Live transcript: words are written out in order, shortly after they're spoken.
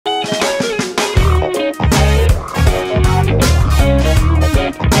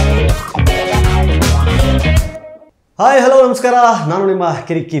Hi hello ನಮಸ್ಕಾರ, ನಾನು ನಿಮ್ಮ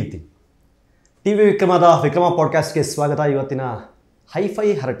ಕಿರಿಕೀರ್ತಿ. ಟಿವಿ ವಿಕ್ರಮದ ವಿಕ್ರಮ ಪಾಡ್ಕಾಸ್ಟ್ಗೆ ಸ್ವಾಗತ. ಇವತ್ತಿನ ಹೈಫೈ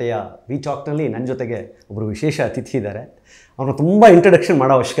ಹರಟೆಯ ವಿ ಚಾಕ್ನಲ್ಲಿ ನನ್ನ ಜೊತೆಗೆ ಒಬ್ಬರು ವಿಶೇಷ ಅತಿಥಿ ಇದ್ದಾರೆ. ಅವ್ರನ್ನ ತುಂಬ ಇಂಟ್ರಡಕ್ಷನ್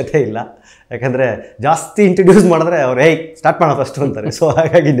ಮಾಡೋ ಅವಶ್ಯಕತೆ ಇಲ್ಲ, ಯಾಕಂದರೆ ಜಾಸ್ತಿ ಇಂಟ್ರಡ್ಯೂಸ್ ಮಾಡಿದ್ರೆ ಅವ್ರು ಸ್ಟಾರ್ಟ್ ಮಾಡೋ ಫಸ್ಟು ಅಂತಾರೆ. ಸೊ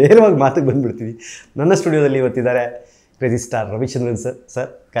ಹಾಗಾಗಿ ನೇರವಾಗಿ ಮಾತಿಗೆ ಬಂದುಬಿಡ್ತೀವಿ. ನನ್ನ ಸ್ಟುಡಿಯೋದಲ್ಲಿ ಇವತ್ತಿದ್ದಾರೆ crazy star Ravichandran sir. Sir,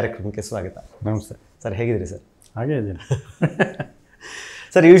 ಕಾರ್ಯಕ್ರಮಕ್ಕೆ ಸ್ವಾಗತ. ನಮಸ್ತೆ ಸರ್, ಹೇಗಿದ್ದೀರಿ ಸರ್? ಹಾಗೇ ಇದ್ದೀನಿ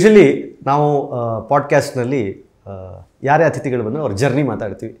ಸರ್. ಯೂಶ್ವಲಿ ನಾವು ಪಾಡ್ಕಾಸ್ಟ್ನಲ್ಲಿ ಯಾರೇ ಅತಿಥಿಗಳು ಬಂದರೆ ಅವ್ರ ಜರ್ನಿ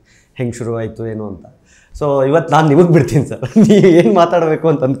ಮಾತಾಡ್ತೀವಿ, ಹೆಂಗೆ ಶುರುವಾಯಿತು ಏನು ಅಂತ. ಸೊ ಇವತ್ತು ನಾನು ನಿಮಗೆ ಬಿಡ್ತೀನಿ ಸರ್, ನೀವು ಏನು ಮಾತಾಡಬೇಕು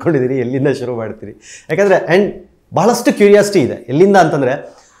ಅಂತ ಅಂದ್ಕೊಂಡಿದ್ದೀರಿ, ಎಲ್ಲಿಂದ ಶುರು ಮಾಡ್ತೀರಿ? ಯಾಕಂದರೆ ಆ್ಯಂಡ್ ಭಾಳಷ್ಟು ಕ್ಯೂರಿಯಾಸಿಟಿ ಇದೆ. ಎಲ್ಲಿಂದ ಅಂತಂದರೆ,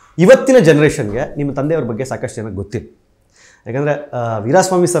 ಇವತ್ತಿನ ಜನ್ರೇಷನ್ಗೆ ನಿಮ್ಮ ತಂದೆಯವ್ರ ಬಗ್ಗೆ ಸಾಕಷ್ಟು ಜನಕ್ಕೆ ಗೊತ್ತಿಲ್ಲ. ಯಾಕಂದರೆ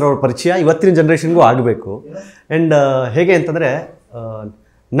ವೀರಸ್ವಾಮಿ ಸರ್ ಅವ್ರ ಪರಿಚಯ ಇವತ್ತಿನ ಜನ್ರೇಷನ್ಗೂ ಆಗಬೇಕು. ಆ್ಯಂಡ್ ಹೇಗೆ ಅಂತಂದರೆ,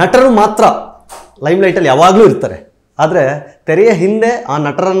 ನಟರು ಮಾತ್ರ ಲೈಮ್ಲೈಟಲ್ಲಿ ಯಾವಾಗಲೂ ಇರ್ತಾರೆ, ಆದರೆ ತೆರೆಯ ಹಿಂದೆ ಆ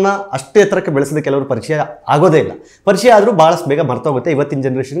ನಟರನ್ನು ಅಷ್ಟೇ ಎತ್ತರಕ್ಕೆ ಬೆಳೆಸಿದ ಕೆಲವರು ಪರಿಚಯ ಆಗೋದೇ ಇಲ್ಲ. ಪರಿಚಯ ಆದರೂ ಭಾಳಷ್ಟು ಬೇಗ ಮರ್ತೋಗುತ್ತೆ. ಇವತ್ತಿನ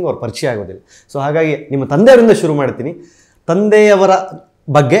ಜನ್ರೇಷನ್ಗೆ ಅವ್ರ ಪರಿಚಯ ಆಗೋದಿಲ್ಲ. ಸೊ ಹಾಗಾಗಿ ನಿಮ್ಮ ತಂದೆಯವರಿಂದ ಶುರು ಮಾಡ್ತೀನಿ. ತಂದೆಯವರ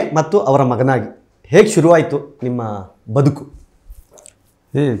ಬಗ್ಗೆ ಮತ್ತು ಅವರ ಮಗನಾಗಿ ಹೇಗೆ ಶುರುವಾಯಿತು ನಿಮ್ಮ ಬದುಕು?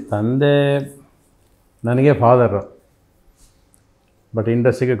 ತಂದೆ ನನಗೆ ಫಾದರು, ಬಟ್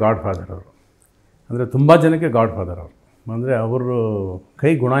ಇಂಡಸ್ಟ್ರಿಗೆ ಗಾಡ್ ಫಾದರ್ ಅವರು. ಅಂದರೆ ತುಂಬ ಜನಕ್ಕೆ ಗಾಡ್ ಫಾದರ್ ಅವರು. ಅಂದರೆ ಅವರು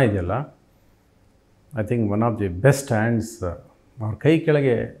ಕೈ ಗುಣ ಇದೆಯಲ್ಲ, I think one of the best hands. ಅವ್ರ ಕೈ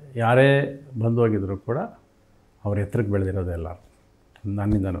ಕೆಳಗೆ ಯಾರೇ ಬಂದು ಹೋಗಿದ್ರು ಕೂಡ ಅವ್ರ ಎತ್ತರಕ್ಕೆ ಬೆಳೆದಿರೋದೆಲ್ಲ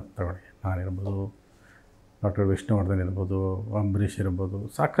ನನ್ನಿಂದನೂ ತಗೊಳ್ಳಿ. ನಾನಿರ್ಬೋದು, ಡಾಕ್ಟರ್ ವಿಷ್ಣುವರ್ಧನ್ ಇರ್ಬೋದು, ಅಂಬರೀಷ್ ಇರ್ಬೋದು,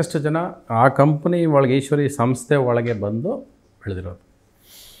 ಸಾಕಷ್ಟು ಜನ ಆ ಕಂಪ್ನಿ ಒಳಗೆ, ಈಶ್ವರಿ ಸಂಸ್ಥೆ ಒಳಗೆ ಬಂದು ಬೆಳೆದಿರೋದು.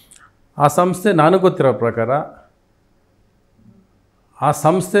 ಆ ಸಂಸ್ಥೆ ನನಗೆ ಗೊತ್ತಿರೋ ಪ್ರಕಾರ, ಆ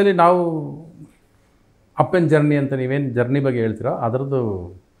ಸಂಸ್ಥೆಯಲ್ಲಿ ನಾವು ಅಪ್ ಆ್ಯಂಡ್ ಜರ್ನಿ ಅಂತ ನೀವೇನು ಜರ್ನಿ ಬಗ್ಗೆ ಹೇಳ್ತೀರೋ ಅದರದ್ದು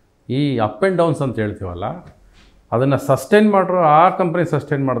ಈ ಅಪ್ ಆ್ಯಂಡ್ ಡೌನ್ಸ್ ಅಂತ ಹೇಳ್ತೀವಲ್ಲ, ಅದನ್ನು ಸಸ್ಟೈನ್ ಮಾಡಿರೋ ಆ ಕಂಪ್ನಿ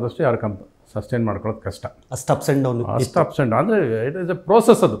ಸಸ್ಟೈನ್ ಮಾಡಿದಷ್ಟು ಯಾರು ಸಸ್ಟೈನ್ ಮಾಡ್ಕೊಳ್ಳೋದು ಕಷ್ಟ. ಅಷ್ಟು ಅಪ್ಸ್ ಆ್ಯಂಡ್ ಡೌನ್, ಅಷ್ಟು ಅಪ್ಸ್ ಆ್ಯಂಡ್ ಅಂದರೆ ಇಟ್ ಈಸ್ ಎ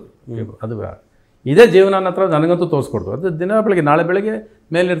ಪ್ರೋಸೆಸ್. ಅದು ಇದೇ ಜೀವನ ಹತ್ರ ನನಗಂತೂ ತೋರಿಸ್ಕೊಡ್ತು. ಅದು ದಿನ ಬೆಳಗ್ಗೆ, ನಾಳೆ ಬೆಳಗ್ಗೆ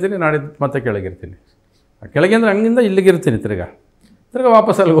ಮೇಲಿರ್ತೀನಿ, ನಾಡಿದ್ದು ಮತ್ತೆ ಕೆಳಗಿರ್ತೀನಿ. ಕೆಳಗೆ ಅಂದರೆ ಹಂಗಿಂದ ಇಲ್ಲಿಗಿರ್ತೀನಿ, ತಿರ್ಗಾ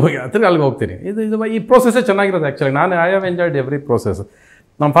ವಾಪಸ್ ಅಲ್ಲಿಗೆ ಹೋಗಿ ತಿರ್ಗಿ ಅಲ್ಲಿಗೆ ಹೋಗ್ತೀನಿ. ಇದು ಈ ಪ್ರೋಸೆಸ್ಸೇ ಚೆನ್ನಾಗಿರೋದು. ಆ್ಯಕ್ಚುಲಿ ನಾನು I have enjoyed every process.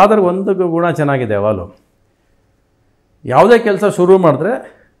 ನಮ್ಮ ಫಾದರ್ಗೆ ಒಂದು ಗುಣ ಚೆನ್ನಾಗಿದೆ, ಯಾವಾಗಲೂ ಯಾವುದೇ ಕೆಲಸ ಶುರು ಮಾಡಿದ್ರೆ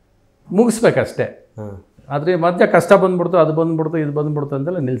ಮುಗಿಸ್ಬೇಕಷ್ಟೇ. ಆದರೆ ಮಧ್ಯ ಕಷ್ಟ ಬಂದ್ಬಿಡ್ತು, ಅದು ಬಂದ್ಬಿಡ್ತು, ಇದು ಬಂದ್ಬಿಡ್ತು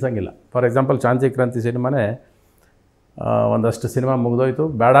ಅಂತೆಲ್ಲ ನಿಲ್ಸಂಗಿಲ್ಲ. ಫಾರ್ ಎಕ್ಸಾಂಪಲ್ ಶಾಂತಿ ಕ್ರಾಂತಿ ಸಿನಿಮಾನೇ ಒಂದಷ್ಟು ಸಿನಿಮಾ ಮುಗಿದೋಯ್ತು,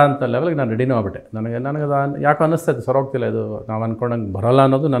 ಬೇಡ ಅಂತ ಲೆವೆಲ್ಗೆ ನಾನು ರೆಡಿನೂ ಆಗ್ಬಿಟ್ಟೆ. ನನಗೆ ಅದು ಯಾಕೆ ಅನ್ನಿಸ್ತಾಯಿತ್ತು, ಸರೋಗ್ತಿಲ್ಲ, ಇದು ನಾವು ಅಂದ್ಕೊಂಡಂಗೆ ಬರೋಲ್ಲ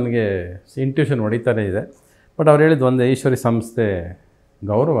ಅನ್ನೋದು ನನಗೆ ಇಂಟ್ಯೂಷನ್ ಹೊಡಿತಾನೇ ಇದೆ. ಬಟ್ ಅವ್ರು ಹೇಳಿದ್ದು ಒಂದು, ಈಶ್ವರಿ ಸಂಸ್ಥೆ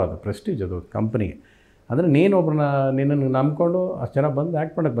ಗೌರವ, ಅದು ಪ್ರೆಸ್ಟೀಜ್, ಅದು ಕಂಪ್ನಿಗೆ. ಅಂದರೆ ನಿನ್ನನ್ನು ನಂಬ್ಕೊಂಡು ಅಷ್ಟು ಜನ ಬಂದು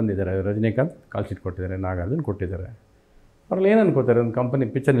ಆ್ಯಕ್ಟ್ ಮಾಡೋಕ್ಕೆ ಬಂದಿದ್ದಾರೆ. ರಜನಿಕಾಂತ್ ಕಾಲ್ ಶೀಟ್ ಕೊಟ್ಟಿದ್ದಾರೆ, ನಾಗಾರ್ಜುನ್ ಕೊಟ್ಟಿದ್ದಾರೆ. ಅವ್ರಲ್ಲಿ ಏನು ಅನ್ಕೋತಾರೆ, ಒಂದು ಕಂಪನಿ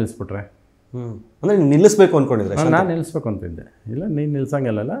ಪಿಕ್ಚರ್ ನಿಲ್ಲಿಸ್ಬಿಟ್ರೆ ಅಂದರೆ ನಿಲ್ಲಿಸ್ಬೇಕು ಅಂದ್ಕೊಂಡಿದ್ರೆ? ನಾನು ನಿಲ್ಲಿಸ್ಬೇಕು ಅಂತಿದ್ದೆ. ಇಲ್ಲ, ನೀನು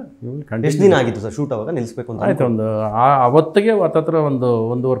ನಿಲ್ಲಿಸಂಗಿಲ್ಲಲ್ಲ. ಎಷ್ಟು ದಿನ ಆಗಿತ್ತು ಸರ್ ಶೂಟ್ ಅವಾಗ ನಿಲ್ಲಿಸ್ಬೇಕು ಅಂತ? ಆಯಿತು, ಅವತ್ತಿಗೆ ಹತ್ತತ್ರ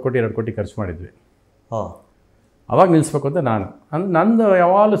 1.5 ಕೋಟಿ 2 ಕೋಟಿ ಖರ್ಚು ಮಾಡಿದ್ವಿ. ಅವಾಗ ನಿಲ್ಲಿಸ್ಬೇಕು ಅಂತ ನಾನು ನಂದು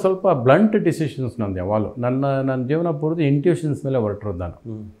ಯಾವಾಗಲೂ ಸ್ವಲ್ಪ ಬ್ಲಂಟ್ ಡಿಸಿಷನ್ಸ್. ನಂದು ಯಾವಾಗಲೂ ನನ್ನ ಜೀವನ ಪೂರ್ತಿ ಇಂಟ್ಯೂಷನ್ಸ್ ಮೇಲೆ ಹೊರಟಿರೋದು.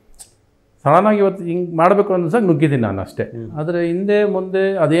 ನಾನು ಸಡನ್ನಾಗಿ ಇವತ್ತು ಹಿಂಗೆ ಮಾಡಬೇಕು ಅನ್ನಿಸಾಗ ನುಗ್ಗಿದ್ದೀನಿ ನಾನು ಅಷ್ಟೇ. ಆದರೆ ಹಿಂದೆ ಮುಂದೆ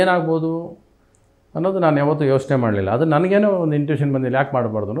ಅದೇನಾಗ್ಬೋದು ಅನ್ನೋದು ನಾನು ಯಾವತ್ತೂ ಯೋಚನೆ ಮಾಡಲಿಲ್ಲ. ಅದು ನನಗೇನೋ ಒಂದು ಇಂಟ್ಯೂಷನ್ ಬಂದಿಲ್ಲ, ಯಾಕೆ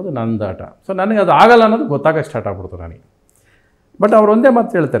ಮಾಡಬಾರ್ದು ಅನ್ನೋದು ನಂದು ಆಟ. ಸೊ ನನಗೆ ಅದು ಆಗಲ್ಲ ಅನ್ನೋದು ಗೊತ್ತಾಗ ಸ್ಟಾರ್ಟ್ ಆಗ್ಬಿಡ್ತು ನನಗೆ. ಬಟ್ ಅವ್ರು ಒಂದೇ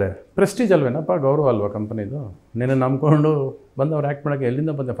ಮಾತು ಹೇಳ್ತಾರೆ, ಪ್ರೆಸ್ಟೀಜ್ ಅಲ್ವೇನಪ್ಪ, ಗೌರವ ಅಲ್ವಾ ಕಂಪನಿದು, ನೀನು ನಂಬ್ಕೊಂಡು ಬಂದವ್ರು ಆ್ಯಕ್ಟ್ ಮಾಡೋಕ್ಕೆ.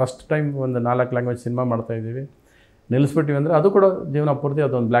 ಎಲ್ಲಿಂದ ಬಂದೆ? ಫಸ್ಟ್ ಟೈಮ್ ಒಂದು 4 ಲ್ಯಾಂಗ್ವೇಜ್ ಸಿನಿಮಾ ಮಾಡ್ತಾಯಿದ್ದೀವಿ, ನಿಲ್ಲಿಸ್ಬಿಟ್ಟಿವಿ ಅಂದರೆ ಅದು ಕೂಡ ಜೀವನ ಪೂರ್ತಿ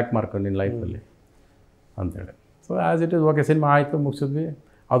ಅದೊಂದು ಬ್ಲ್ಯಾಕ್ ಮಾರ್ಕ್ ನಿನ್ನ ಲೈಫಲ್ಲಿ ಅಂತೇಳಿ. So as it is okay, cinema ಆಯಿತು, ಮುಗಿಸಿದ್ವಿ.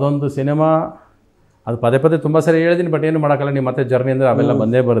 ಅದೊಂದು ಸಿನಿಮಾ, ಅದು ಪದೇ ತುಂಬ ಸರಿ ಹೇಳಿದ್ದೀನಿ, ಬಟ್ ಏನು ಮಾಡೋಕ್ಕಲ್ಲ. ನೀವು ಮತ್ತೆ ಜರ್ನಿ ಅಂದರೆ ಅವೆಲ್ಲ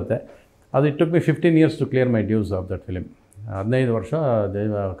ಬಂದೇ ಬರುತ್ತೆ. ಅದು it took me 15 years to clear my dues of that film. 15 ವರ್ಷ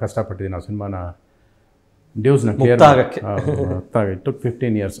ಕಷ್ಟಪಟ್ಟಿದ್ದೀನಿ ಆ ಸಿನಿಮಾನ ಡ್ಯೂಸ್ನ ಕ್ಲಿಯರ್ ಆಗೋಕ್ಕೆ. It took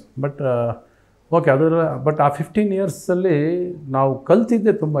 15 years. But okay, but ಆ 15 yearsಲ್ಲಿ ನಾವು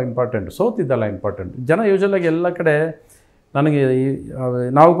ಕಲ್ತಿದ್ದೆ ತುಂಬ ಇಂಪಾರ್ಟೆಂಟ್, ಸೋತಿದ್ದಲ್ಲ ಇಂಪಾರ್ಟೆಂಟ್. ಜನ ಯೂಶಲಾಗಿ ಎಲ್ಲ ಕಡೆ ನನಗೆ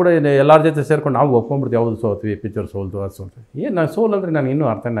ನಾವು ಕೂಡ ಎಲ್ಲರ ಜೊತೆ ಸೇರ್ಕೊಂಡು ನಾವು ಒಪ್ಕೊಂಡ್ಬಿಡ್ತೀವಿ, ಯಾವುದು ಸೋತ್ವಿ, ಪಿಕ್ಚರ್ ಸೋಲ್ತು, ಅದು ಸೋಲ್ತು. ಏನು ನಾನು ಸೋಲ್ ಅಂದರೆ ನನಗೆ ಇನ್ನೂ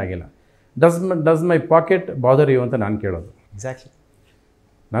ಅರ್ಥನೇ ಆಗಿಲ್ಲ. Does my packet bother you ಅಂತ ನಾನು ಕೇಳೋದು. ಎಕ್ಸಾಕ್ಟ್ಲಿ.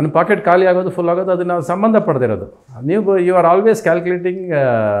 ನನ್ನ ಪಾಕೆಟ್ ಖಾಲಿ ಆಗೋದು, ಫುಲ್ ಆಗೋದು, ಅದು ನಾವು ಸಂಬಂಧ ಪಡೆದಿರೋದು. You are always calculating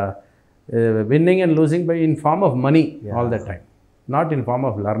winning and losing by in form of money all the time, not in form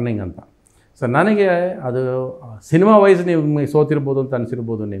of learning ಅಂತ. ಸೊ ನನಗೆ ಅದು ಸಿನಿಮಾ ವೈಸ್ ನೀವು ಸೋತಿರ್ಬೋದು ಅಂತ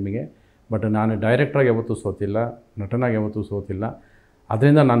ಅನಿಸಿರ್ಬೋದು ನಿಮಗೆ, ಬಟ್ ನಾನು ಡೈರೆಕ್ಟ್ರಾಗಿ ಯಾವತ್ತೂ ಸೋತಿಲ್ಲ, ನಟನಾಗಿ ಯಾವತ್ತೂ ಸೋತಿಲ್ಲ.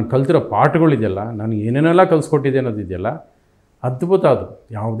 ಅದರಿಂದ ನಾನು ಕಲ್ತಿರೋ ಪಾಠಗಳಿದೆಯಲ್ಲ, ನನಗೆ ಏನೇನೆಲ್ಲ ಕಲಿಸ್ಕೊಟ್ಟಿದೆ ಅನ್ನೋದಿದೆಯಲ್ಲ, ಅದ್ಭುತ. ಅದು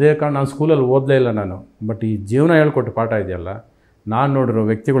ಯಾವುದೇ ಕಾರಣ ನಾನು ಸ್ಕೂಲಲ್ಲಿ ಓದಲೇ ಇಲ್ಲ ನಾನು, ಬಟ್ ಈ ಜೀವನ ಹೇಳ್ಕೊಟ್ಟ ಪಾಠ ಇದೆಯಲ್ಲ, ನಾನು ನೋಡಿರೋ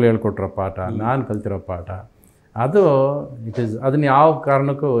ವ್ಯಕ್ತಿಗಳು ಹೇಳ್ಕೊಟ್ಟಿರೋ ಪಾಠ, ನಾನು ಕಲ್ತಿರೋ ಪಾಠ, ಅದು ಅದನ್ನು ಯಾವ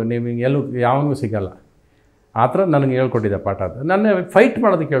ಕಾರಣಕ್ಕೂ ನಿಮಗೆ ಯಾವನಿಗೂ ಸಿಗೋಲ್ಲ. ಆ ಥರ ನನಗೆ ಹೇಳ್ಕೊಟ್ಟಿದ್ದೆ ಪಾಠ. ಅದು ನನ್ನ ಫೈಟ್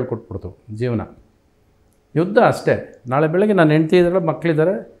ಮಾಡೋದಕ್ಕೆ ಹೇಳ್ಕೊಟ್ಬಿಡ್ತು ಜೀವನ. ಯುದ್ಧ ಅಷ್ಟೇ. ನಾಳೆ ಬೆಳಗ್ಗೆ ನಾನು ಹೆಂಡ್ತಿ ಇದ್ದಾರೆ,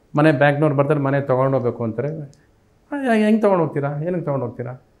 ಮಕ್ಕಳಿದ್ದಾರೆ, ಮನೆ ಬ್ಯಾಂಕ್ನವ್ರು ಬರ್ತಾರೆ, ಮನೆ ತೊಗೊಂಡೋಗ್ಬೇಕು ಅಂತಾರೆ. ಹೆಂಗೆ ತೊಗೊಂಡೋಗ್ತೀರಾ, ಏನಕ್ಕೆ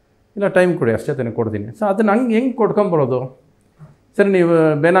ತೊಗೊಂಡೋಗ್ತೀರಾ? ಇಲ್ಲ ಟೈಮ್ ಕೊಡಿ, ಅಷ್ಟೇ ತಾನೇ ಕೊಡ್ತೀನಿ. ಸೊ ಅದನ್ನು ಹೆಂಗೆ ಕೊಡ್ಕೊಂಬರೋದು? ಸರಿ ನೀವು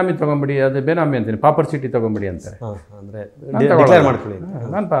ಬೇನಾಮಿ ತೊಗೊಂಬಿಡಿ, ಅದು ಬೇನಾಮಿ ಅಂತೀನಿ, ಪಾಪರ್ ಚೀಟಿ ತೊಗೊಂಬಿಡಿ ಅಂತಾರೆ.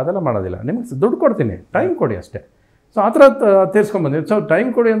 ನಾನು ಅದೆಲ್ಲ ಮಾಡೋದಿಲ್ಲ, ನಿಮಗೆ ದುಡ್ಡು ಕೊಡ್ತೀನಿ, ಟೈಮ್ ಕೊಡಿ ಅಷ್ಟೇ. ಸೊ ಆ ಥರ ತೀರ್ಸ್ಕೊಂಬಂದಿನಿ. ಸೊ ಟೈಮ್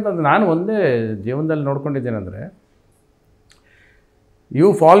ಕೊಡಿ ಅಂತಂದು ನಾನು ಒಂದೇ ಜೀವನದಲ್ಲಿ ನೋಡ್ಕೊಂಡಿದ್ದೇನೆಂದರೆ, you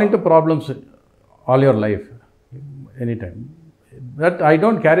fall in to problems all your life any time, but I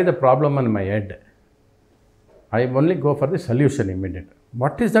don't carry the problem on my head. I only go for the solution immediate.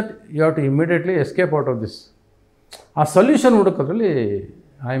 What is that? You have to immediately escape out of this. ಆ solution ಹುಡುಕೋದ್ರಲ್ಲಿ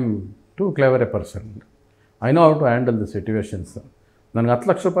I am two clever A person. I know how to handle the situations. ನನಗೆ 10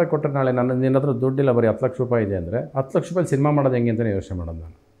 ಲಕ್ಷ ರೂಪಾಯಿ ಕೊಟ್ಟರೆ ನಾಳೆ ನಿನ್ನ ಹತ್ರ ದುಡ್ಡಿಲ್ಲ, ಬರೀ 10 ಲಕ್ಷ ರೂಪಾಯಿ ಇದೆ ಅಂದರೆ 10 ಲಕ್ಷ ರೂಪಾಯಿ ಸಿನಿಮಾ ಮಾಡೋದು ಹೆಂಗೆ ಅಂತಲೇ ಯೋಚನೆ ಮಾಡೋದು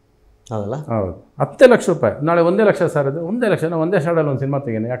ನಾನು. ಹೌದಲ್ಲ? ಹೌದು. 10 ಲಕ್ಷ ರೂಪಾಯಿ ನಾಳೆ 1 ಲಕ್ಷ ಸರ್, ಇದು 1 ಲಕ್ಷ, ನಾನು ಒಂದೇ ಶಾಡಲ್ಲಿ ಒಂದು ಸಿನಿಮಾ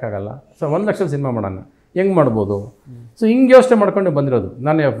ತೆಗೀನಿ, ಯಾಕಾಗಲ್ಲ? ಸೊ 1 ಲಕ್ಷ ಸಿನಿಮಾ ಮಾಡೋಣ, ಹೆಂಗೆ ಮಾಡ್ಬೋದು? ಸೊ ಹಿಂಗೆ ಯೋಚನೆ ಮಾಡ್ಕೊಂಡು ಬಂದಿರೋದು.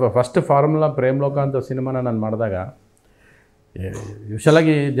 ನಾನು ಫಸ್ಟ್ ಫಾರ್ಮುಲಾ ಪ್ರೇಮ್ಲೋಕ ಅಂತ ಸಿನಿಮಾನ ನಾನು ಮಾಡಿದಾಗ,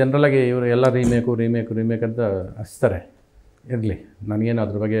 ಯೂಶಲಾಗಿ ಜನರಲಾಗಿ ಇವರು ಎಲ್ಲ ರೀಮೇಕ್ ಅಂತ ಹಚ್ತಾರೆ. ಇರಲಿ, ನನಗೇನು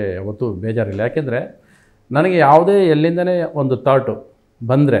ಅದ್ರ ಬಗ್ಗೆ ಯಾವತ್ತೂ ಬೇಜಾರಿಲ್ಲ. ಯಾಕೆಂದರೆ ನನಗೆ ಯಾವುದೇ ಎಲ್ಲಿಂದನೇ ಒಂದು ಥಾಟು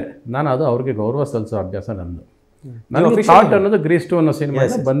ಬಂದರೆ ನಾನು ಅದು ಅವ್ರಿಗೆ ಗೌರವ ಸಲ್ಲಿಸೋ ಅಭ್ಯಾಸ ನಂದು. ನನಗೆ ಥಾಟ್ ಅನ್ನೋದು ಗ್ರೀಸ್ 2 ಅನ್ನೋ ಸಿನಿಮಾ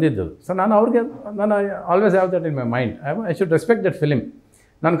ಬಂದಿದ್ದು. ಸೊ ನಾನು always have that in my mind. I should respect that film.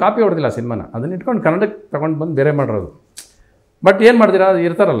 ನಾನು ಕಾಪಿ ಹೊಡೆದಿಲ್ಲ ಸಿನಿಮಾನ, ಅದನ್ನ ಇಟ್ಕೊಂಡು ಕನ್ನಡಕ್ಕೆ ತೊಗೊಂಡು ಬಂದು ಬೇರೆ ಮಾಡಿರೋದು. ಬಟ್ ಏನು ಮಾಡ್ತೀರಾ,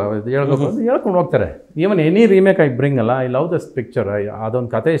 ಇರ್ತಾರಲ್ಲ ಹೇಳ್ಕೊಂಡು ಹೋಗ್ತಾರೆ. Even any remake I bring ಅಲ್ಲ, ಐ ಲವ್ ದಿಸ್ ಪಿಕ್ಚರ್, ಅದೊಂದು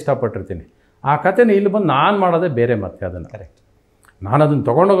ಕತೆ ಇಷ್ಟಪಟ್ಟಿರ್ತೀನಿ. ಆ ಕತೆನ ಇಲ್ಲಿ ಬಂದು ನಾನು ಮಾಡೋದೇ ಬೇರೆ. ಮತ್ತೆ ಅದನ್ನು ಕರೆಕ್ಟ್ ನಾನು ಅದನ್ನು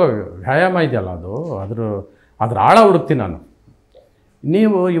ತೊಗೊಂಡೋಗೋ ವ್ಯಾಯಾಮ ಇದೆಯಲ್ಲ, ಅದ್ರ ಆಳ ಹುಡುಕ್ತೀನಿ ನಾನು.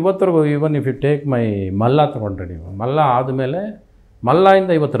 ನೀವು ಇವತ್ತರೆಗೂ even if you take my ಮಲ್ಲ ತೊಗೊಂಡ್ರೆ, ನೀವು ಮಲ್ಲ ಆದಮೇಲೆ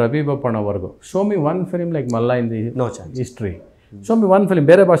ಮಲ್ಲಿಂದ ಇವತ್ತು Ravi ಬೋಪಣ್ಣವರೆಗೂ show me one film like Mallya in the history. Show me one film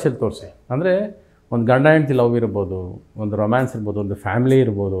ಬೇರೆ ಭಾಷೆಯಲ್ಲಿ ತೋರಿಸಿ. ಅಂದರೆ ಒಂದು ಗಂಡ ಹೆಂಡತಿ ಲವ್ ಇರ್ಬೋದು, ಒಂದು ರೊಮ್ಯಾನ್ಸ್ ಇರ್ಬೋದು, ಒಂದು ಫ್ಯಾಮಿಲಿ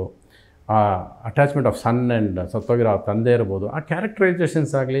ಇರ್ಬೋದು, ಅಟ್ಯಾಚ್ಮೆಂಟ್ ಆಫ್ ಸನ್ ಆ್ಯಂಡ್ ಸತ್ತೋಗಿರೋ ತಂದೆ ಇರ್ಬೋದು, ಆ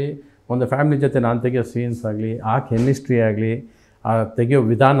ಕ್ಯಾರೆಕ್ಟರೈಸೇಷನ್ಸ್ ಆಗಲಿ, ಒಂದು ಫ್ಯಾಮಿಲಿ ಜೊತೆ ನಾನು ತೆಗಿಯೋ ಸೀನ್ಸ್ ಆಗಲಿ, ಆ ಕೆಮಿಸ್ಟ್ರಿ ಆಗಲಿ, ಆ ತೆಗಿಯೋ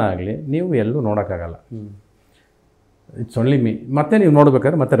ವಿಧಾನ ಆಗಲಿ, ನೀವು ಎಲ್ಲೂ ನೋಡೋಕ್ಕಾಗಲ್ಲ. It's only me. ಮತ್ತೆ ನೀವು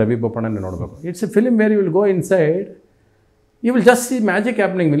ನೋಡ್ಬೇಕಾದ್ರೆ ಮತ್ತೆ ರವಿ ಬೋಪಣ್ಣನೇ ನೋಡಬೇಕು. It's A film where you will go inside, you will just C magic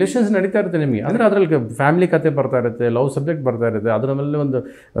happening. Relations ನಡೀತಾ ಇರುತ್ತೆ ನಿಮಗೆ. ಅಂದರೆ ಅದರಲ್ಲಿ ಫ್ಯಾಮಿಲಿ ಕತೆ ಬರ್ತಾ ಇರುತ್ತೆ, ಲವ್ ಸಬ್ಜೆಕ್ಟ್ ಬರ್ತಾ ಇರುತ್ತೆ, ಅದರ ಮೇಲೆ ಒಂದು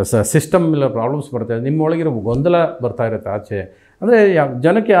ಸಿಸ್ಟಮ್ ಇಲ್ಲ ಪ್ರಾಬ್ಲಮ್ಸ್ ಬರ್ತಾ ಇದೆ, ನಿಮ್ಮೊಳಗಿರೋ ಗೊಂದಲ ಬರ್ತಾ ಇರುತ್ತೆ ಆಚೆ. ಅಂದರೆ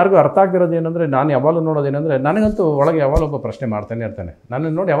ಜನಕ್ಕೆ ಯಾರಿಗೂ ಅರ್ಥ ಆಗ್ತಿರೋದು ಏನಂದರೆ, ನಾನು ಯಾವಾಗಲೂ ನೋಡೋದೇನೆಂದರೆ, ನನಗಂತೂ ಒಳಗೆ ಯಾವಾಗಲೂ ಒಬ್ಬ ಪ್ರಶ್ನೆ ಮಾಡ್ತಾನೆ ಇರ್ತಾನೆ.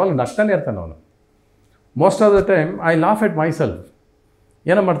 ನನ್ನ ನೋಡಿ ಯಾವಾಗಲೂ ನಗ್ತಾನೆ ಇರ್ತಾನೆ ಅವನು. Most of the time I laugh at my self.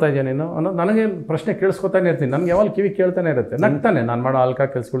 ಏನೋ ಮಾಡ್ತಾ ಇದೆಯಾ ನೀನು ಅನ್ನೋ ನನಗೆ ಪ್ರಶ್ನೆ ಕೇಳಿಸ್ಕೊತಾನೆ ಇರ್ತೀನಿ. ನನಗೆ ಯಾವಾಗ ಕಿವಿ ಕೇಳ್ತಾನೆ ಇರುತ್ತೆ. ನಗ್ತಾನೆ. ನಾನು ಮಾಡೋ ಅಲ್ಕ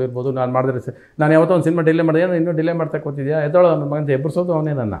ಕೆಲಸಗಳಿರ್ಬೋದು, ನಾನು ಮಾಡಿದ್ರೆ ನಾನು ಯಾವತ್ತೋ ಒಂದು ಸಿನಿಮಾ ಡಿಲೇ ಮಾಡಿದೆ, ಏನೋ ಇನ್ನೂ ಡಿಲೇ ಮಾಡ್ತಾ ಕೂತಿದ್ಯಾ, ಎದ್ದೋಳು ನನ್ನ ಮಗಂತ ಎಬ್ಬರಿಸೋದು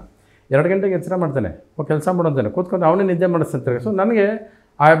ಅವನೇ. ನನ್ನ 2 ಗಂಟೆಗೆ ಎಚ್ಚರ ಮಾಡ್ತಾನೆ, ಕೆಲಸ ಮಾಡೋಂತಾನೆ, ಕೂತ್ಕೊಂಡು ಅವನೇ ನಿದ್ದೆ ಮಾಡಿಸ್ತಾರೆ. ಸೊ ನನಗೆ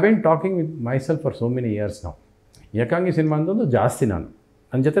I have been talking with my self for so many years ನಾವು. ಏಕಾಂಗಿ ಸಿನಿಮಾ ಅಂತಂದು ಜಾಸ್ತಿ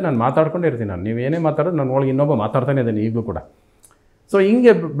ನನ್ನ ಜೊತೆ ನಾನು ಮಾತಾಡ್ಕೊಂಡೇ ಇರ್ತೀನಿ. ನಾನು ನೀವೇನೇ ಮಾತಾಡೋದು ನನ್ನ ಒಳಗೆ ಇನ್ನೊಬ್ಬ ಮಾತಾಡ್ತಾನೆ ಇದ್ದೀನಿ ಈಗಲೂ ಕೂಡ. ಸೊ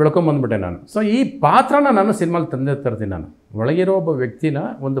ಹಿಂಗೆ ಬೆಳ್ಕೊಂಬಂದ್ಬಿಟ್ಟೆ ನಾನು. ಸೊ ಈ ಪಾತ್ರನ ನಾನು ಸಿನಿಮಾಲಿ ತಂದೆ ತರ್ತೀನಿ. ನಾನು ಒಳಗಿರೋ ಒಬ್ಬ ವ್ಯಕ್ತಿನ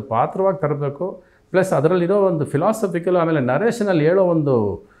ಒಂದು ಪಾತ್ರವಾಗಿ ತರಬೇಕು. ಪ್ಲಸ್ ಅದರಲ್ಲಿರೋ ಒಂದು ಫಿಲಾಸಫಿಕಲ್, ಆಮೇಲೆ ನರೇಷನಲ್ಲಿ ಹೇಳೋ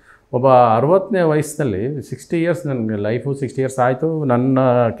ಒಬ್ಬ 60ನೇ ವಯಸ್ಸಿನಲ್ಲಿ 60 ಇಯರ್ಸ್ ನನಗೆ ಲೈಫು 60 ಇಯರ್ಸ್ ಆಯಿತು. ನನ್ನ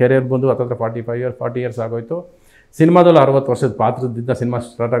ಕೆರಿಯರ್ ಬಂದು ಹತ್ತಿರ 40 ಇಯರ್ಸ್ ಆಗೋಯ್ತು. ಸಿನಿಮಾದಲ್ಲಿ 60 ವರ್ಷದ ಪಾತ್ರದಿಂದ ಸಿನಿಮಾ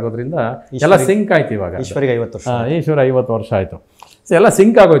ಸ್ಟಾರ್ಟ್ ಆಗೋದ್ರಿಂದ ಎಲ್ಲ ಸಿಂಕ್ ಆಯ್ತು. ಇವಾಗ ಈಶ್ವರಿಗೆ 50 ವರ್ಷ ಆಯಿತು. ಸೊ ಎಲ್ಲ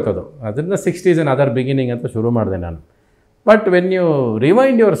ಸಿಂಕ್ ಆಗೋಯ್ತು ಅದು. ಅದರಿಂದ 60s ಆ್ಯಂಡ್ ಅದರ್ ಬಿಗಿನಿಂಗ್ ಅಂತ ಶುರು ಮಾಡಿದೆ ನಾನು. But when you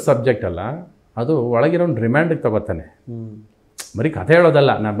rewind your subject ಅಲ್ಲ, ಅದು ಒಳಗಿರೋನು ರಿಮ್ಯಾಂಡಿಗೆ ತಗೋತಾನೆ. ಬರೀ ಕಥೆ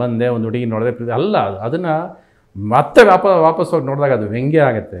ಹೇಳೋದಲ್ಲ, ನಾನು ಬಂದೆ ಒಂದು ಹುಡುಗಿ ನೋಡಿದೆ ಅಲ್ಲ, ಅದನ್ನು ಮತ್ತೆ ವಾಪಸ್ ಹೋಗಿ ನೋಡಿದಾಗ ಅದು ವ್ಯಂಗ್ಯ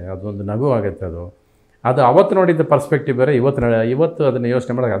ಆಗುತ್ತೆ, ಅದೊಂದು ನಗು ಆಗುತ್ತೆ. ಅದು ಅವತ್ತು ನೋಡಿದ್ದ ಪರ್ಸ್ಪೆಕ್ಟಿವ್ ಬೇರೆ, ಇವತ್ತು ಅದನ್ನು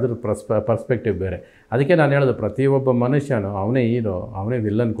ಯೋಚನೆ ಮಾಡಿದಾಗ ಅದ್ರ ಪರ್ಸ್ಪೆಕ್ಟಿವ್ ಬೇರೆ. ಅದಕ್ಕೆ ನಾನು ಹೇಳೋದು, ಪ್ರತಿಯೊಬ್ಬ ಮನುಷ್ಯನು ಅವನೇ ಹೀರೋ, ಅವನೇ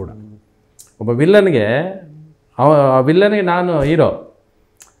ವಿಲ್ಲನ್ ಕೂಡ. ಒಬ್ಬ ವಿಲ್ಲನ್ಗೆ ನಾನು ಹೀರೋ,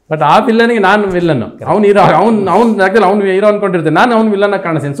 ಬಟ್ ಆ ವಿಲ್ಲನಿಗೆ ನಾನು ವಿಲ್ಲನ್ನು, ಅವ್ನು ಹೀರೋ, ಅವ್ನು ಹೀರೋ ಅಂದ್ಕೊಂಡಿರ್ತೀನಿ, ನಾನು ಅವ್ನು ವಿಲ್ಲನ್ನ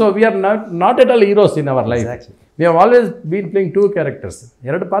ಕಾಣಿಸ್ತೀನಿ. So we are not at all heroes in our life. We have always been playing 2 characters.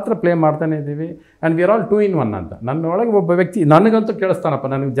 2 ಪಾತ್ರ ಪ್ಲೇ ಮಾಡ್ತಾನೆ ಇದ್ದೀವಿ. And we are all 2 in 1 ಅಂತ. ನನ್ನ ಒಳಗೆ ಒಬ್ಬ ವ್ಯಕ್ತಿ, ನನಗಂತೂ ಕೇಳಿಸ್ತಾನಪ್ಪ,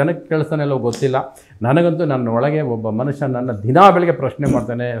 ನನಗೆ ಜನಕ್ಕೆ ಕೇಳಿಸ್ತಾನೆಲ್ಲೋ ಗೊತ್ತಿಲ್ಲ, ನನಗಂತೂ ನನ್ನ ಒಳಗೆ ಒಬ್ಬ ಮನುಷ್ಯ ನನ್ನ ದಿನಾ ಬೆಳಗ್ಗೆ ಪ್ರಶ್ನೆ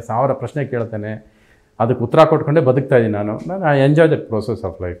ಮಾಡ್ತಾನೆ, 1000 ಪ್ರಶ್ನೆ ಕೇಳ್ತಾನೆ, ಅದಕ್ಕೆ ಉತ್ತರ ಕೊಟ್ಕೊಂಡೇ ಬದುಕ್ತಾ ಇದ್ದೀನಿ ನಾನು. I enjoy that process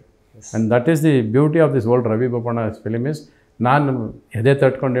of life. And that is the beauty of this world. Ravi Bopanna film is, ನಾನು ಎದೆ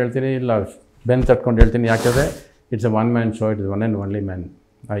ತಟ್ಕೊಂಡು ಹೇಳ್ತೀನಿ, ಇಲ್ಲ ಬೆನ್ನು ತಟ್ಕೊಂಡು ಹೇಳ್ತೀನಿ. ಯಾಕೆಂದರೆ it's A 1 man show, it is 1 and only man.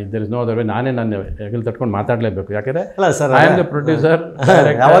 There is no other way. ನಾನೇ ನನ್ನ ಹೆಗಲು ತಟ್ಕೊಂಡು ಮಾತಾಡಲೇಬೇಕು. ಯಾಕೆಂದರೆ ಐ ಆಮ್ ದ ಪ್ರೊಡ್ಯೂಸರ್.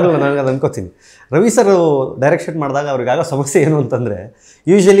 ಯಾವಾಗಲೂ ನನಗೆ ಅದು ಅನ್ಕೋತೀನಿ, ರವಿ ಸರ್ ಡೈರೆಕ್ಷನ್ ಮಾಡಿದಾಗ ಅವ್ರಿಗಾಗೋ ಸಮಸ್ಯೆ ಏನು ಅಂತಂದರೆ,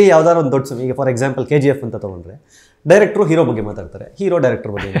 ಯೂಶ್ವಲಿ ಯಾವ್ದಾದ್ರು ಒಂದು ದೊಡ್ಡ ಈಗ ಫಾರ್ ಎಕ್ಸಾಂಪಲ್ KGF ಅಂತ ತೊಗೊಂಡ್ರೆ, ಡೈರೆಕ್ಟ್ರು ಹೀರೋ ಬಗ್ಗೆ ಮಾತಾಡ್ತಾರೆ, ಹೀರೋ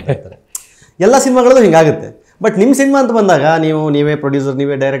ಡೈರೆಕ್ಟರ್ ಬಗ್ಗೆ ಮಾತಾಡ್ತಾರೆ. ಎಲ್ಲ ಸಿನಿಮಾಗಳಲ್ಲೂ ಹಿಂಗಾಗುತ್ತೆ. ಬಟ್ ನಿಮ್ಮ ಸಿನಿಮಾ ಅಂತ ಬಂದಾಗ ನೀವೇ ಪ್ರೊಡ್ಯೂಸರ್,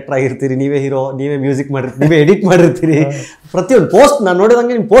 ನೀವೇ ಡೈರೆಕ್ಟರ್ ಆಗಿರ್ತೀರಿ, ನೀವೇ ಹೀರೋ, ನೀವೇ ಮ್ಯೂಸಿಕ್ ಮಾಡಿರ್ತೀರಿ, ನೀವೇ ಎಡಿಟ್ ಮಾಡಿರ್ತೀರಿ. ಪ್ರತಿಯೊಂದು ಪೋಸ್ಟ್ ನಾನು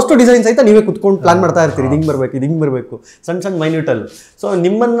ನೋಡಿದಂಗೆ ನಿಮ್ಮ ಪೋಸ್ಟು ಡಿಸೈನ್ಸ್ ಆಯ್ತಾ ನೀವೇ ಕುತ್ಕೊಂಡು ಪ್ಲಾನ್ ಮಾಡ್ತಾ ಇರ್ತೀರಿ. ಇದು ಹಿಂಗೆ ಬರಬೇಕು ಸಣ್ಣ ಮೈನ್ಯೂಟಲ್ಲಿ. ಸೊ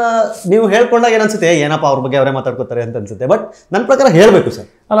ನಿಮ್ಮನ್ನು ನೀವು ಹೇಳ್ಕೊಂಡಾಗ ಏನನ್ಸುತ್ತೆ, ಏನಪ್ಪ ಅವ್ರ ಬಗ್ಗೆ ಅವರೇ ಮಾತಾಡ್ಕೋತಾರೆ ಅಂತ ಅನ್ಸುತ್ತೆ. ಬಟ್ ನನ್ನ ಪ್ರಕಾರ ಹೇಳಬೇಕು ಸರ್.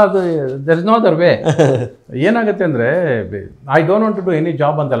 ಅಲ್ಲ, ಅದು there is no other way. ಏನಾಗುತ್ತೆ ಅಂದರೆ, I don't want to do any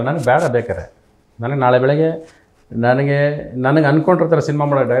job ಅಂತಲ್ಲ, ನನಗೆ ಬೇಡ ಬೇಕಾರೆ. ನನಗೆ ನಾಳೆ ಬೆಳಗ್ಗೆ ನನಗೆ ಅನ್ಕೊಂಡಿರ್ತಾರೆ ಸಿನಿಮಾ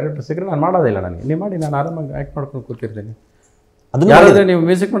ಮಾಡೋ ಡೈರೆಕ್ಟರ್ ಸಿಕ್ಕರೆ ನಾನು ಮಾಡೋದಿಲ್ಲ. ನನಗೆ ನೀವು ಮಾಡಿ, ನಾನು ಆರಾಮಾಗಿ ಆ್ಯಕ್ಟ್ ಮಾಡ್ಕೊಂಡು ಕೂತಿರ್ತೀನಿ. ಯಾರಾದರೆ ನೀವು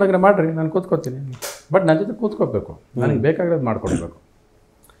ಮ್ಯೂಸಿಕ್ ಮಾಡೋದ್ರೆ ಮಾಡಿರಿ, ನಾನು ಕೂತ್ಕೋತೀನಿ. ಬಟ್ ನನ್ನ ಜೊತೆ ಕೂತ್ಕೋಬೇಕು, ನನಗೆ ಬೇಕಾಗಿರೋದು ಮಾಡ್ಕೊಡ್ಬೇಕು.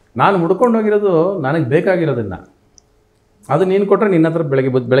 ನಾನು ಹುಡ್ಕೊಂಡು ಹೋಗಿರೋದು ನನಗೆ ಬೇಕಾಗಿರೋದನ್ನು, ಅದು ನೀನು ಕೊಟ್ಟರೆ ನಿನ್ನ ಹತ್ರ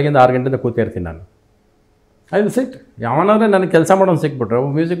ಬೆಳಗ್ಗೆಯಿಂದ 6 ಗಂಟೆಯಿಂದ ಕೂತಿರ್ತೀನಿ ನಾನು. ಅದು ಸಿಟ್ ಯಾವನಾದ್ರೆ ನನಗೆ ಕೆಲಸ ಮಾಡೋನು ಸಿಕ್ಬಿಟ್ರೆ,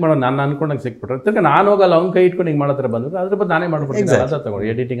 ಮ್ಯೂಸಿಕ್ ಮಾಡೋನು ನಾನು ಅನ್ಕೊಂಡಂಗೆ ಸಿಕ್ಬಿಟ್ರೆ, ತಿರ್ಗಿ ನಾನು ಹೋಗಲ್ಲ, ಅವ್ನ ಕೈ ಇಟ್ಕೊಂಡು ಹಿಂಗೆ ಮಾಡೋ ಬಂದರೆ ಅದ್ರ ಬಗ್ಗೆ ನಾನೇ ಮಾಡ್ಬಿಡ್ತೀನಿ. ಅದ ತಗೊಂಡು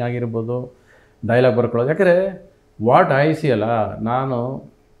ಎಡಿಟಿಂಗ್ ಆಗಿರ್ಬೋದು, ಡೈಲಾಗ್ ಬರ್ಕೊಳ್ಳೋದು. ಯಾಕಂದರೆ ವಾಟ್ ಐ ಸಿ ಅಲ್ಲ,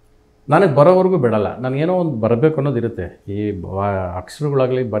 ನನಗೆ ಬರೋವರೆಗೂ ಬಿಡಲ್ಲ. ನನಗೇನೋ ಒಂದು ಬರಬೇಕು ಅನ್ನೋದು ಇರುತ್ತೆ. ಈ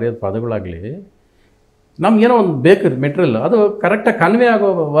ಅಕ್ಷರಗಳಾಗಲಿ, ಬರೆಯೋದು ಪದಗಳಾಗಲಿ, ನಮಗೇನೋ ಒಂದು ಬೇಕು ಮೆಟೀರಿಯಲ್. ಅದು ಕರೆಕ್ಟಾಗಿ ಕನ್ವೆ ಆಗೋ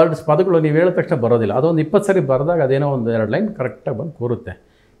ವರ್ಡ್ಸ್, ಪದಗಳು ನೀವು ಹೇಳಿದ ತಕ್ಷಣ ಬರೋದಿಲ್ಲ. ಅದೊಂದು 20 ಸರಿ ಬರೆದಾಗ ಅದೇನೋ ಒಂದು 2 ಲೈನ್ ಕರೆಕ್ಟಾಗಿ ಬಂದು ಕೂರುತ್ತೆ.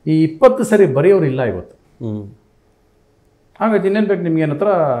 ಈ 20 ಸರಿ ಬರೆಯೋರು ಇಲ್ಲ ಇವತ್ತು. ಹಾಗಾಗಿ ಇನ್ನೇನು ಬೇಕು ನಿಮ್ಗೆ, ಏನತ್ರ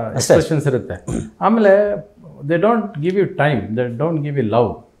ಎಕ್ಸ್ಪ್ರೆಷನ್ಸ್ ಇರುತ್ತೆ. ಆಮೇಲೆ they don't give you time, they don't give you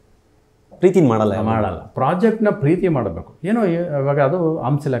love. ಪ್ರೀತಿ ಮಾಡಲ್ಲ. ಪ್ರಾಜೆಕ್ಟ್ನ ಪ್ರೀತಿ ಮಾಡಬೇಕು. ಏನೋ ಇವಾಗ ಅದು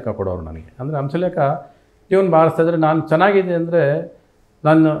ಹಂಸಲೇಖ ಕೊಡೋರು ನನಗೆ. ಅಂದರೆ ಹಂಸಲೇಖ ಟ್ಯೂನ್ ಬಾರಿಸ್ತಾ ಇದ್ರೆ ನಾನು ಚೆನ್ನಾಗಿದೆ ಅಂದರೆ,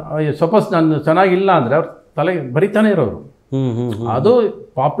 ಸಪೋಸ್ ನಾನು ಚೆನ್ನಾಗಿಲ್ಲ ಅಂದರೆ ಅವ್ರು ತಲೆ ಬರಿತಾನೆ ಇರೋರು. ಅದು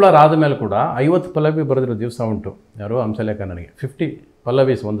ಪಾಪ್ಯುಲರ್ ಆದಮೇಲೆ ಕೂಡ 50 ಪಲ್ಲವಿ ಬರೆದಿರೋ ದಿವಸ ಉಂಟು. ಯಾರು ಹಂಸಲೇಖ ನನಗೆ 50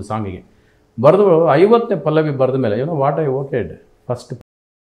 ಪಲ್ಲವೀಸ್ ಒಂದು ಸಾಂಗಿಗೆ ಬರೆದು 50ನೇ ಪಲ್ಲವಿ ಬರೆದ ಮೇಲೆ ವಾಟ್ ಐ ಓಕೆಡ್ ಫಸ್ಟ್